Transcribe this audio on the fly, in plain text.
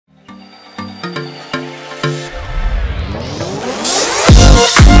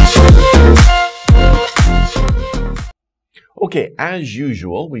Okay, as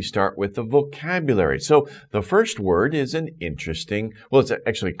usual, we start with the vocabulary. So the first word is an interesting, well, it's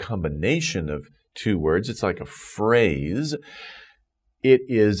actually a combination of two words. It's like a phrase. It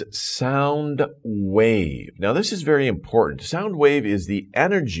is sound wave. Now, this is very important. Sound wave is the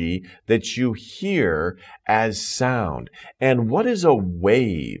energy that you hear as sound. And what is a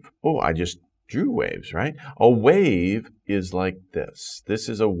wave? Oh, I just drew waves, right? A wave is like this. This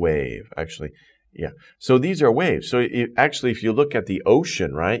is a wave, actually. Yeah. So these are waves. So actually, if you look at the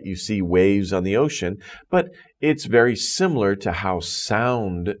ocean, right, you see waves on the ocean, but it's very similar to how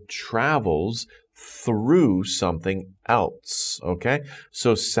sound travels through something else, okay?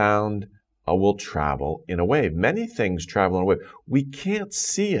 So sound will travel in a wave. Many things travel in a wave. We can't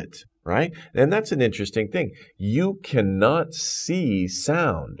see it, right? And that's an interesting thing. You cannot see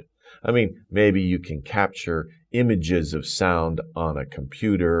sound. I mean, maybe you can capture images of sound on a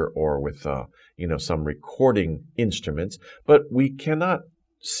computer or with, some recording instruments, but we cannot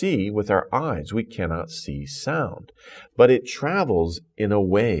see with our eyes. We cannot see sound, but it travels in a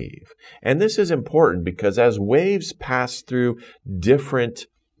wave. And this is important because as waves pass through different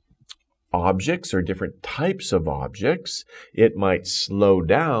objects or different types of objects, it might slow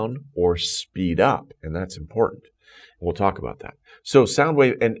down or speed up, and that's important. We'll talk about that. So sound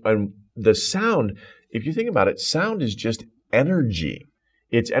wave, and the sound, if you think about it, sound is just energy.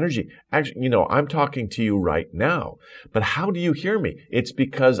 It's energy. Actually, I'm talking to you right now, but how do you hear me? It's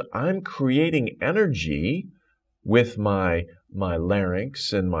because I'm creating energy with my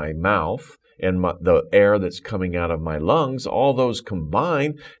larynx and my mouth and the air that's coming out of my lungs. All those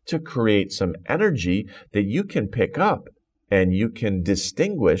combine to create some energy that you can pick up, and you can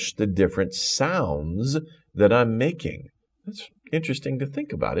distinguish the different sounds that I'm making. That's interesting to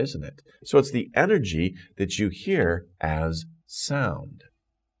think about, isn't it? So it's the energy that you hear as sound.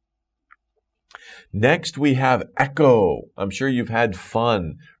 Next, we have echo. I'm sure you've had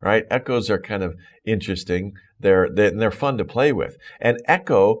fun, right? Echoes are kind of interesting. They're fun to play with. And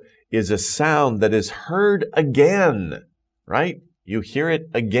echo is a sound that is heard again, right? You hear it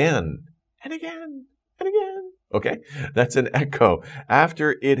again and again and again. Okay, that's an echo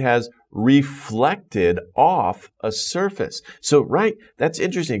after it has reflected off a surface. So, right, that's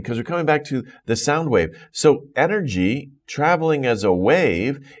interesting because we're coming back to the sound wave. So energy traveling as a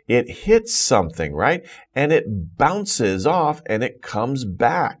wave, it hits something, right? And it bounces off and it comes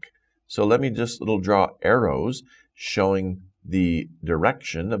back. So let me just draw arrows showing the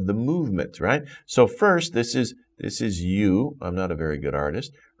direction of the movement, right? So first, this is you. I'm not a very good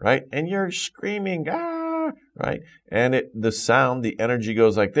artist, right? And you're screaming, ah! Right? And the sound, the energy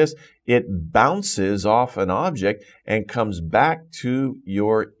goes like this. It bounces off an object and comes back to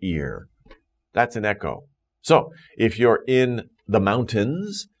your ear. That's an echo. So if you're in the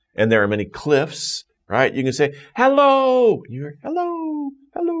mountains and there are many cliffs, right, you can say, hello. You hear, hello,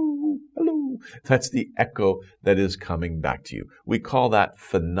 hello, hello. That's the echo that is coming back to you. We call that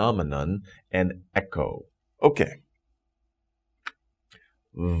phenomenon an echo. Okay.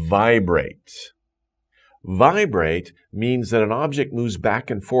 Vibrate. Vibrate means that an object moves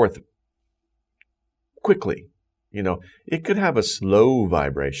back and forth quickly. It could have a slow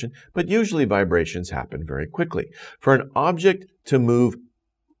vibration, but usually vibrations happen very quickly. For an object to move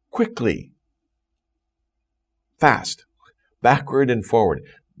quickly, fast, backward and forward,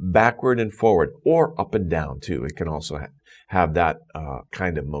 or up and down too. It can also have that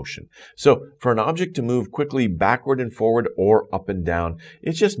kind of motion. So for an object to move quickly backward and forward or up and down,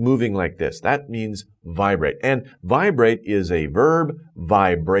 it's just moving like this. That means vibrate. And vibrate is a verb.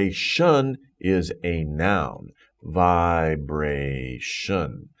 Vibration is a noun. Vibration.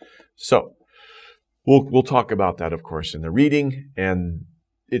 So we'll talk about that, of course, in the reading. And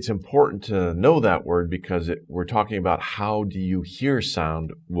it's important to know that word because we're talking about how do you hear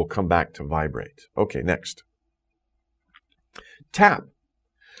sound. We'll come back to vibrate. Okay, next. Tap.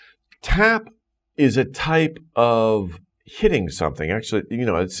 Tap is a type of hitting something. Actually,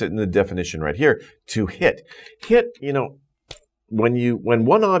 it's in the definition right here. To hit. Hit, when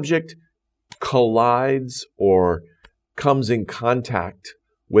one object collides or comes in contact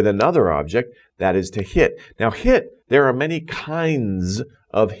with another object, that is to hit. Now, there are many kinds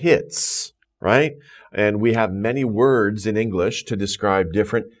of hits, right? And we have many words in English to describe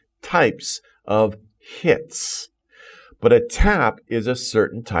different types of hits. But a tap is a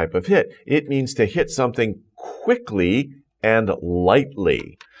certain type of hit. It means to hit something quickly and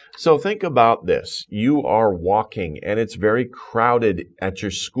lightly. So think about this. You are walking and it's very crowded at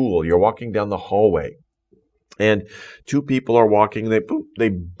your school. You're walking down the hallway and two people are walking. They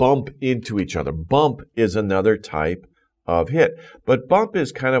bump into each other. Bump is another type of hit. But bump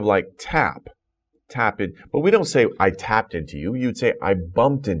is kind of like tap. tap it. But we don't say, I tapped into you. You'd say, I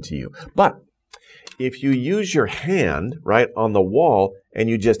bumped into you. But if you use your hand, right, on the wall and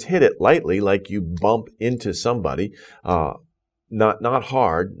you just hit it lightly, like you bump into somebody, not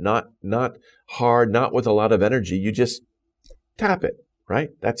hard, not with a lot of energy, you just tap it, right?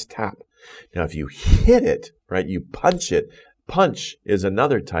 That's tap. Now, if you hit it, right, you punch it. Punch is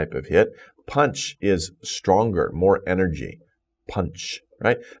another type of hit. Punch is stronger, more energy. Punch,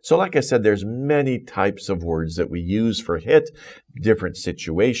 right? So like I said, there's many types of words that we use for hit, different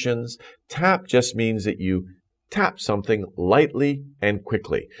situations. Tap just means that you tap something lightly and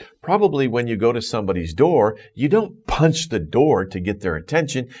quickly. Probably when you go to somebody's door, you don't punch the door to get their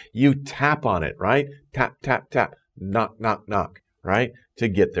attention. You tap on it, right? Tap, tap, tap. Knock, knock, knock, right? To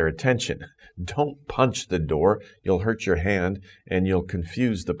get their attention. Don't punch the door. You'll hurt your hand and you'll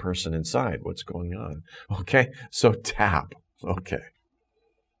confuse the person inside. What's going on? Okay? So tap. Okay.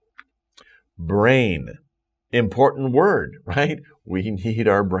 Brain. Important word, right? We need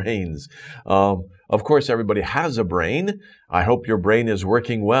our brains. Of course, everybody has a brain. I hope your brain is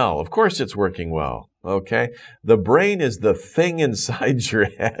working well. Of course, it's working well. Okay? The brain is the thing inside your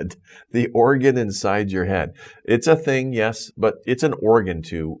head, the organ inside your head. It's a thing, yes, but it's an organ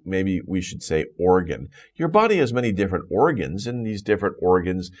too. Maybe we should say organ. Your body has many different organs, and these different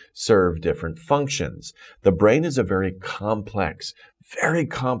organs serve different functions. The brain is a very complex, very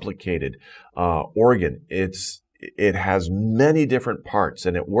complicated organ. It has many different parts,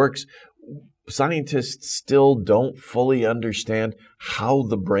 and it works. Scientists still don't fully understand how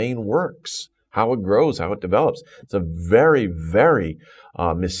the brain works, how it grows, how it develops. It's a very, very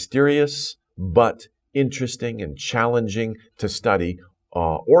mysterious but interesting and challenging to study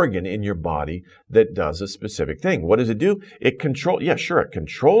organ in your body that does a specific thing. What does it do? It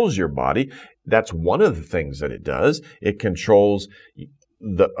controls your body. That's one of the things that it does. It controls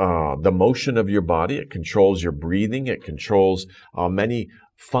the motion of your body. It controls your breathing. It controls many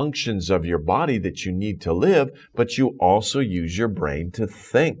functions of your body that you need to live, but you also use your brain to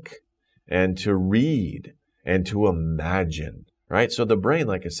think and to read and to imagine, right? So the brain,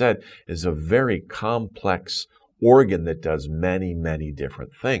 like I said, is a very complex organ that does many, many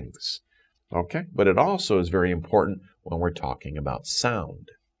different things, okay? But it also is very important when we're talking about sound.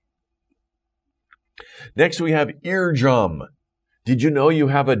 Next, we have eardrum. Did you know you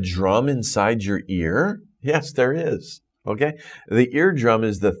have a drum inside your ear? Yes, there is. Okay? The eardrum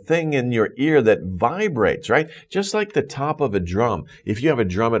is the thing in your ear that vibrates, right? Just like the top of a drum. If you have a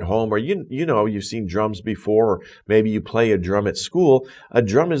drum at home, or you know, you've seen drums before, or maybe you play a drum at school, a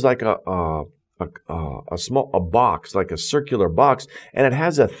drum is like a box, like a circular box, and it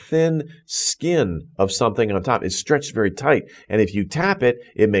has a thin skin of something on top. It's stretched very tight, and if you tap it,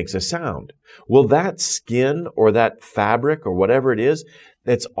 it makes a sound. Well, that skin or that fabric or whatever it is,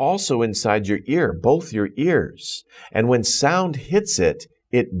 that's also inside your ear, both your ears. And when sound hits it,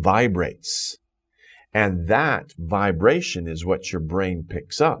 it vibrates. And that vibration is what your brain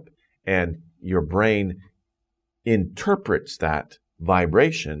picks up. And your brain interprets that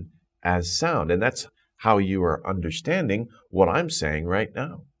vibration as sound. And that's how you are understanding what I'm saying right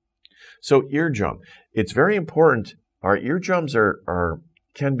now. So eardrum, it's very important. Our eardrums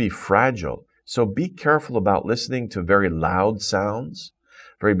can be fragile. So be careful about listening to very loud sounds,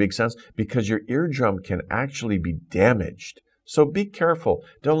 very big sounds, because your eardrum can actually be damaged. So be careful.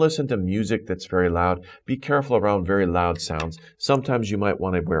 Don't listen to music that's very loud. Be careful around very loud sounds. Sometimes you might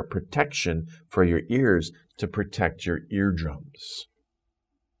want to wear protection for your ears to protect your eardrums.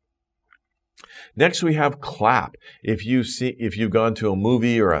 Next, we have clap. If you've gone to a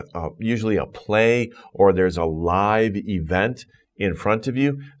movie or usually a play, or there's a live event in front of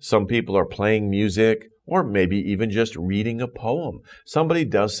you, some people are playing music, or maybe even just reading a poem. Somebody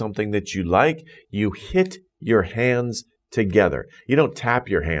does something that you like, you hit your hands together. You don't tap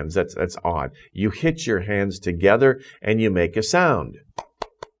your hands, that's odd. You hit your hands together and you make a sound.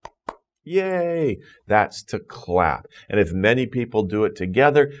 Yay! That's to clap. And if many people do it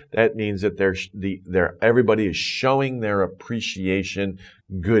together, that means that everybody is showing their appreciation.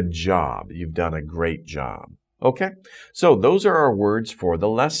 Good job. You've done a great job. Okay? So those are our words for the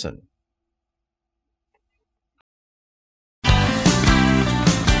lesson.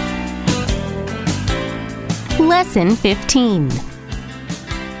 Lesson 15.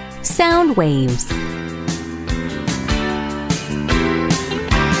 Sound waves.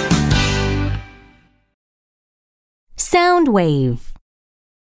 Sound wave.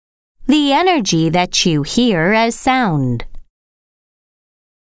 The energy that you hear as sound.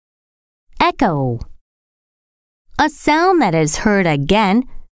 Echo. A sound that is heard again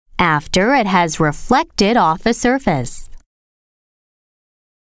after it has reflected off a surface.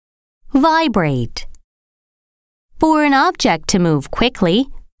 Vibrate. For an object to move quickly,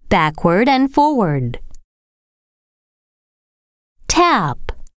 backward and forward.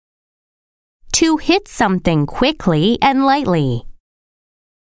 Tap. To hit something quickly and lightly.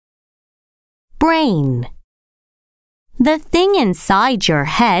 Brain. The thing inside your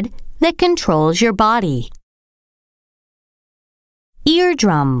head that controls your body.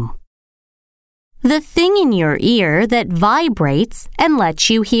 Eardrum. The thing in your ear that vibrates and lets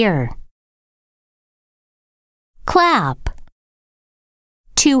you hear. Clap.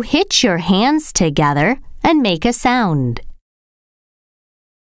 To hit your hands together and make a sound.